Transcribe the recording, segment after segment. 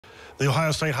The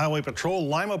Ohio State Highway Patrol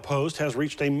Lima post has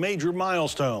reached a major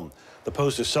milestone. The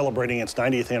post is celebrating its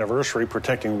 90th anniversary,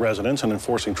 protecting residents and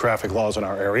enforcing traffic laws in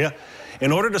our area.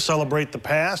 In order to celebrate the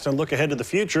past and look ahead to the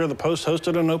future, the post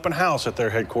hosted an open house at their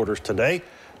headquarters today.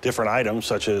 Different items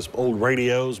such as old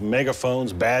radios,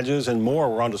 megaphones, badges, and more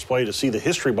were on display to see the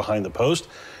history behind the post.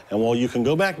 And while you can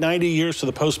go back 90 years to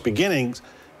the post's beginnings,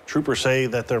 troopers say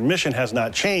that their mission has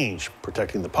not changed,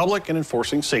 protecting the public and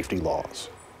enforcing safety laws.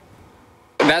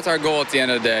 That's our goal at the end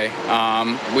of the day.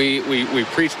 We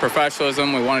preach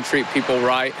professionalism. We want to treat people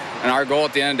right. And our goal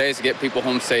at the end of the day is to get people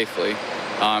home safely.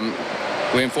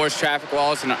 We enforce traffic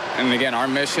laws, and again, our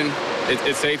mission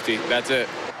is safety. That's it.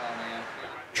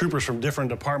 Troopers from different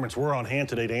departments were on hand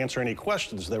today to answer any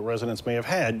questions that residents may have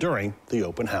had during the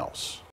open house.